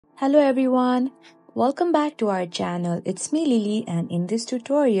Hello everyone, welcome back to our channel. It's me Lily, and in this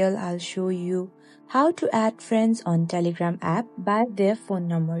tutorial I'll show you how to add friends on Telegram app by their phone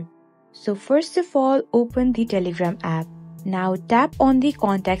number. So first of all, open the Telegram app. Now tap on the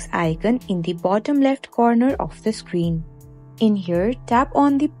contacts icon in the bottom left corner of the screen. In here, tap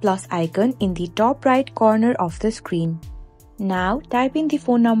on the plus icon in the top right corner of the screen. Now type in the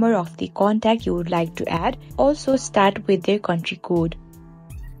phone number of the contact you would like to add. Also start with their country code.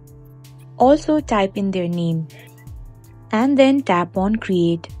 Also type in their name and then tap on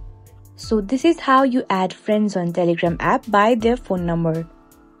create. So this is how you add friends on Telegram app by their phone number.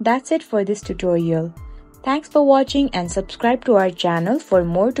 That's it for this tutorial. Thanks for watching and subscribe to our channel for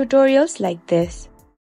more tutorials like this.